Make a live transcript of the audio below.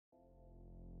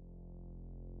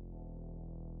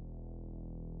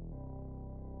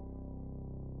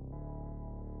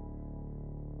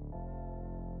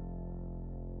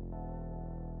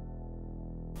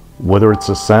Whether it's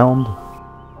a sound,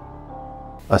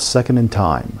 a second in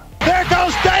time, There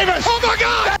goes Davis! Oh my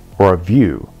God! or a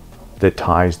view that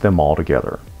ties them all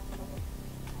together.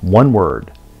 One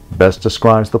word best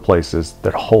describes the places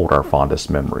that hold our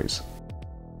fondest memories: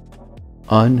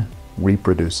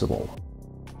 unreproducible.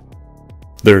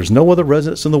 There's no other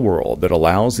residence in the world that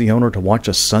allows the owner to watch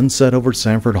a sunset over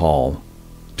Samford Hall,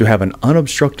 to have an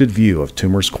unobstructed view of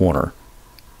Toomer's Corner,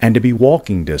 and to be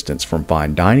walking distance from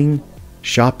fine dining,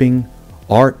 shopping,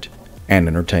 art, and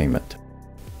entertainment.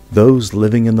 Those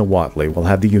living in the Whatley will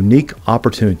have the unique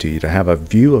opportunity to have a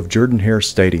view of Jordan-Hare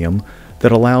Stadium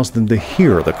that allows them to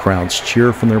hear the crowds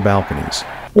cheer from their balconies,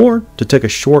 or to take a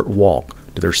short walk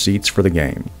to their seats for the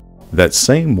game. That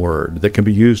same word that can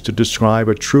be used to describe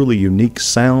a truly unique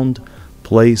sound,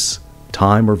 place,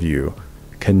 time, or view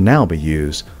can now be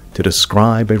used to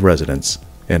describe a residence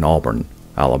in Auburn,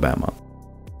 Alabama.